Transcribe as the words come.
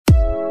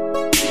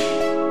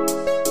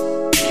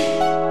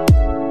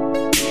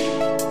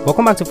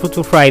Welcome back to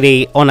Fruitful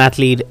Friday on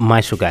Athlete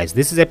Maestro, guys.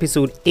 This is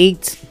episode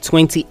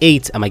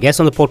 828, and my guest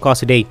on the podcast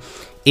today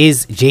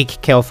is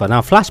Jake Kelfer. Now,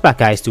 flashback,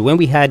 guys, to when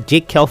we had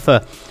Jake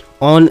Kelfer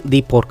on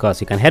the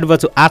podcast. You can head over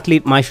to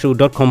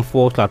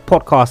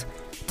athletemaestro.com/podcast,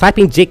 type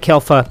in Jake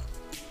Kelfer,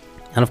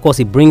 and of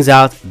course, it brings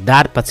out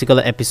that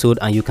particular episode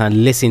and you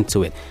can listen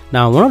to it.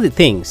 Now, one of the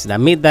things that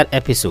made that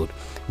episode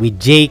with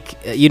Jake,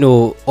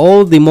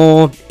 all the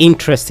more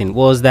interesting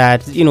was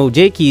that,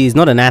 Jake is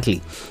not an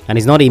athlete and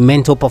he's not a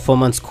mental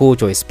performance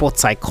coach or a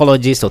sports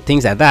psychologist or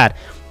things like that.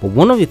 But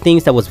one of the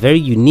things that was very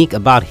unique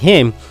about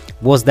him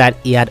was that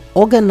he had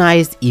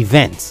organized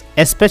events,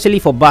 especially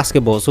for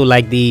basketball. So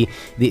like the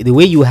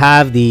way you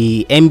have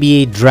the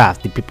NBA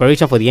draft, the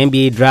preparation for the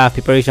NBA draft,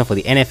 preparation for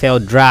the NFL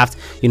draft,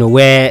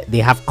 where they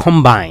have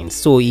combines.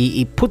 So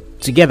he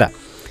put together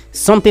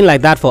something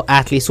like that for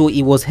athletes. So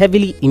he was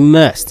heavily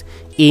immersed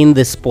in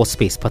the sports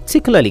space.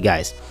 Particularly,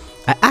 guys,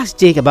 I asked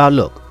Jake about,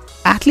 look,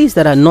 athletes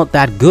that are not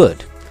that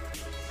good,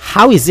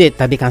 how is it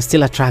that they can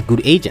still attract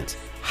good agents?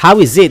 How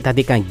is it that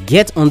they can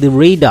get on the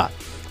radar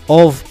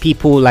of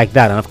people like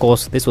that? And of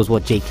course, this was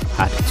what Jake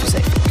had to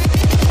say.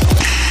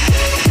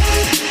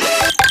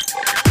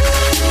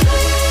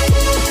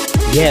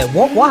 Yeah,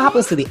 what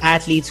happens to the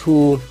athletes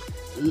who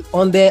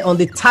on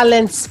the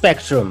talent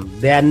spectrum,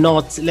 they are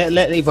not,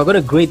 if we're going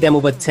to grade them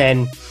over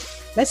 10,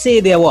 let's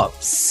say they're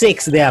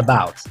 6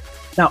 thereabouts.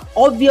 Now,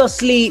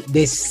 obviously,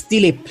 there's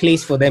still a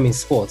place for them in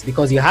sports,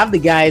 because you have the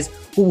guys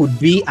who would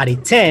be at a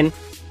 10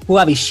 who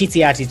have a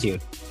shitty attitude,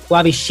 who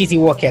have a shitty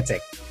work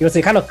ethic. So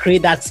you kind of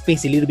create that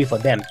space a little bit for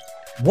them.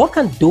 What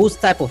can those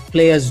type of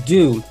players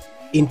do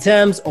in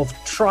terms of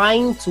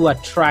trying to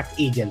attract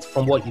agents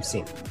from what you've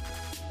seen?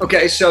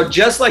 Okay, so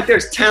just like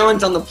there's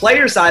talent on the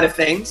player side of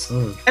things,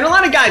 and a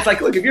lot of guys,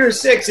 like, look, if you're a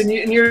 6 and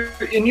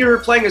you're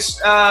playing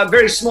a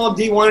very small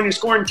D1 and you're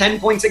scoring 10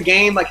 points a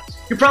game, like,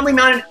 you're probably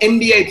not an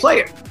NBA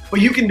player, but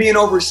you can be an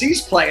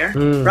overseas player,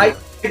 right?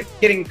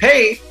 Getting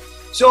paid.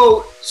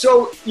 So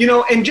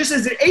and just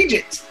as an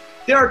agent,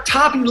 there are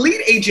top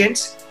elite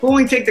agents who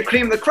only take the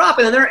cream of the crop,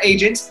 and then there are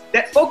agents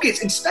that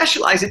focus and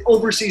specialize in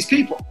overseas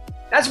people.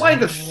 That's why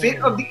the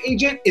fit of the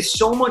agent is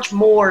so much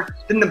more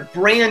than the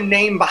brand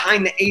name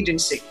behind the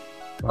agency.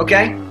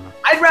 Okay?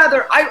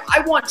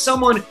 I want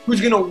someone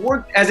who's going to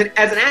work as an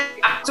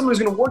someone who's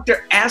going to work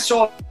their ass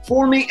off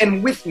for me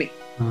and with me,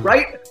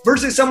 right?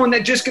 Versus someone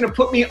that's just going to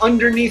put me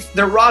underneath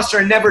their roster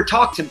and never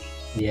talk to me.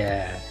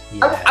 Yeah.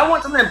 I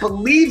want someone that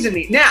believes in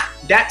me. Now,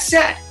 that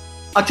said,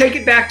 I'll take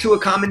it back to a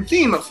common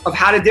theme of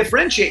how to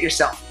differentiate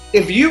yourself.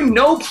 If you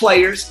know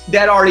players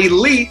that are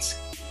elite,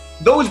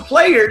 those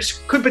players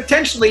could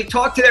potentially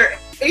talk to their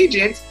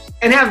agent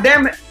and have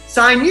them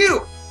sign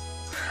you.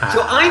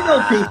 So I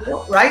know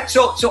people, right?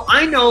 So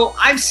I know,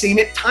 I've seen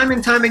it time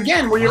and time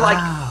again where you're like,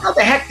 how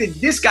the heck did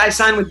this guy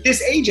sign with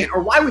this agent?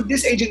 Or why would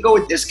this agent go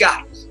with this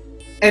guy?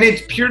 And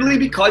it's purely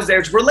because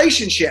there's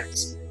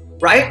relationships,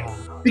 right?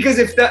 Because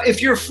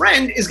if your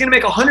friend is going to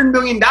make $100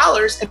 million and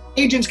the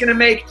agent's going to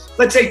make,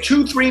 let's say,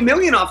 $2-3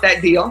 million off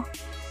that deal,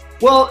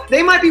 well,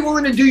 they might be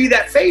willing to do you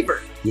that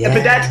favor. Yeah.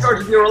 But that starts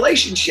with your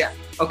relationship.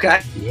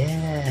 Okay.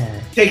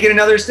 Yeah. Take it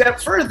another step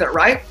further,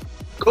 right?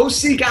 Go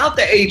seek out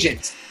the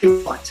agent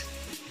you want.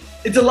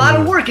 It's a lot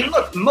of work. And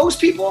look,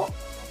 most people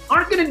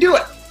aren't going to do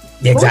it.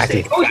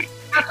 Exactly. Most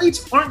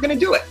athletes aren't going to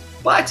do it.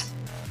 But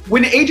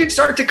when agents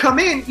start to come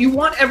in, you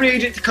want every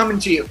agent to come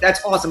into you.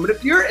 That's awesome. But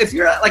if you're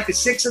at like the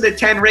 6 or the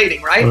 10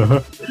 rating, right?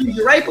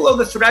 You're right below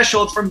the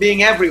threshold from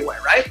being everywhere,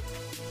 right?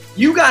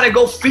 You got to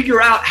go figure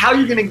out how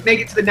you're going to make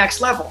it to the next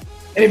level.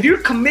 And if you're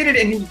committed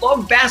and you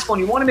love basketball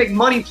and you want to make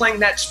money playing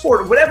that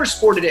sport, or whatever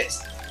sport it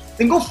is,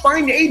 then go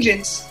find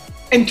agents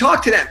and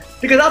talk to them.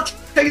 Because I'll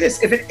tell you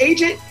this, if an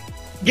agent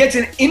gets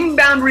an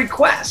inbound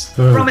request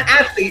from an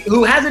athlete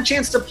who has a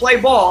chance to play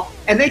ball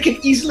and they can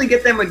easily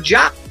get them a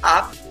job,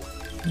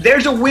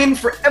 there's a win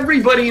for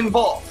everybody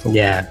involved.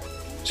 Yeah.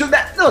 So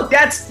that's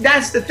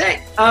the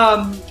thing.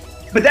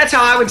 But that's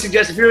how I would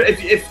suggest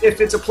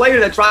if it's a player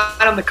that's right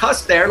on the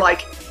cusp there,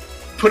 like,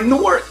 put in the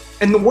work.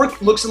 And the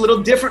work looks a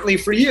little differently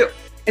for you.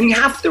 And you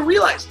have to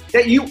realize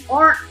that you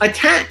aren't a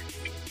 10.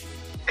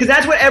 Because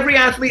that's what every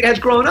athlete has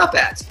grown up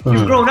as.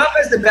 You've grown up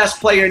as the best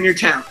player in your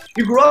town.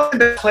 You grew up as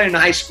the best player in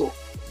high school.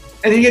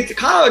 And then you get to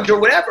college or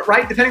whatever,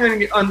 right?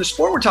 Depending on the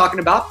sport we're talking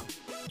about.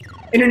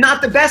 And you're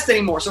not the best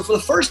anymore. So for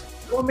the first,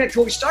 going back to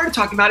what we started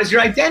talking about, is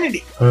your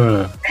identity.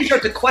 And you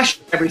start to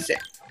question everything.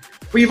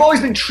 Where you've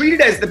always been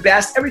treated as the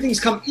best, everything's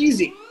come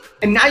easy.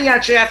 And now you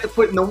actually have to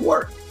put in the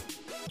work.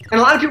 And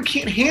a lot of people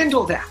can't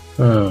handle that.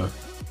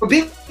 But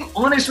being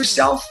honest with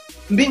yourself,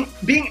 being,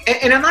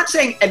 and I'm not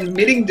saying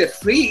admitting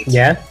defeat.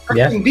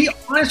 Be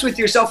honest with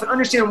yourself and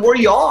understand where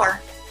you are,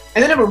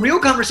 and then have a real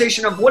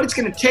conversation of what it's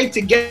going to take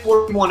to get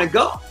where you want to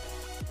go.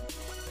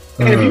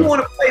 And if you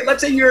want to play,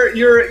 let's say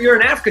you're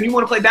an African, you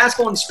want to play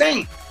basketball in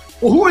Spain.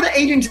 Well, who are the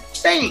agents in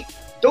Spain?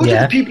 Those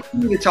are the people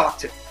you need to talk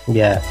to.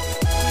 Yeah.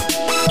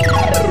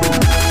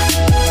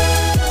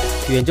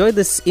 If you enjoyed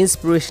this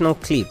inspirational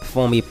clip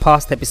from a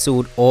past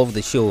episode of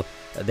the show,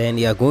 then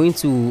you are going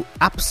to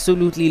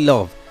absolutely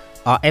love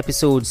our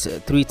episodes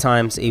 3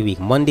 times a week: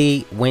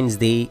 Monday,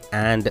 Wednesday,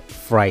 and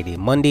Friday.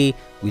 Monday,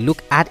 we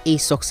look at a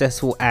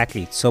successful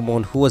athlete,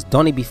 someone who has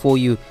done it before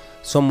you,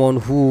 someone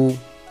who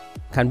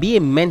can be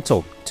a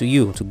mentor to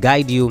you, to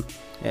guide you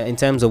in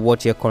terms of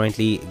what you're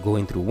currently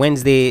going through.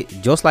 Wednesday,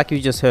 just like you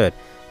just heard,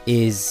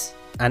 is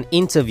an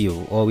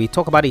interview, or we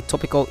talk about a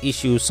topical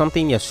issue,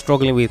 something you're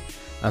struggling with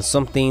and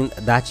something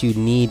that you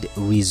need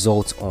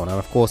results on. And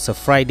of course, a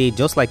Friday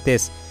just like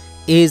this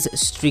is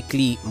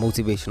strictly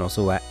motivational.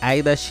 So I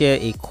either share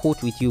a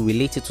quote with you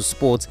related to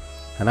sports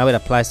and how it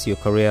applies to your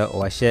career,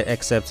 or I share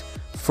excerpts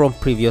from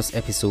previous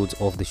episodes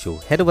of the show.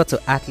 Head over to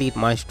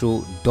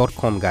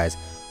athletemaestro.com, guys,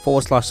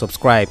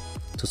 /subscribe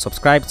to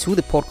subscribe to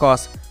the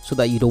podcast so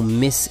that you don't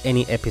miss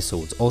any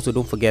episodes. Also,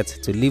 don't forget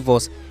to leave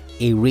us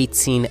a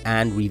rating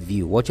and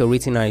review. What your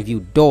rating and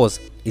review does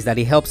is that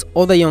it helps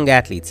other young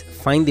athletes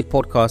find the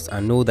podcast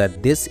and know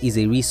that this is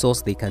a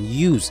resource they can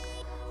use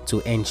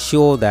to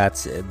ensure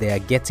that they are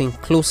getting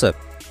closer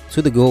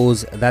to the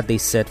goals that they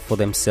set for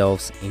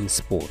themselves in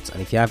sports.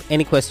 And if you have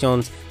any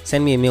questions,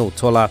 send me a mail,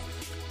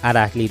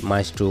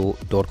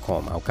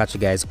 tola@athletemaestro.com. I'll catch you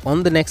guys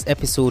on the next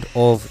episode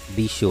of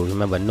the show.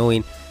 Remember,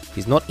 knowing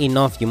is not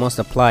enough, you must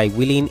apply.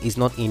 Willing is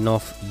not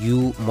enough,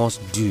 you must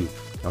do.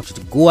 I want you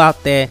to go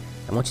out there.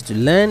 I want you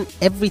to learn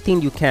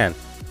everything you can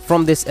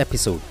from this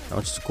episode. I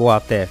want you to go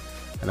out there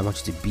and I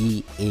want you to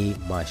be a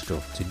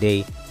maestro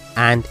today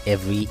and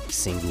every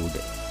single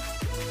day.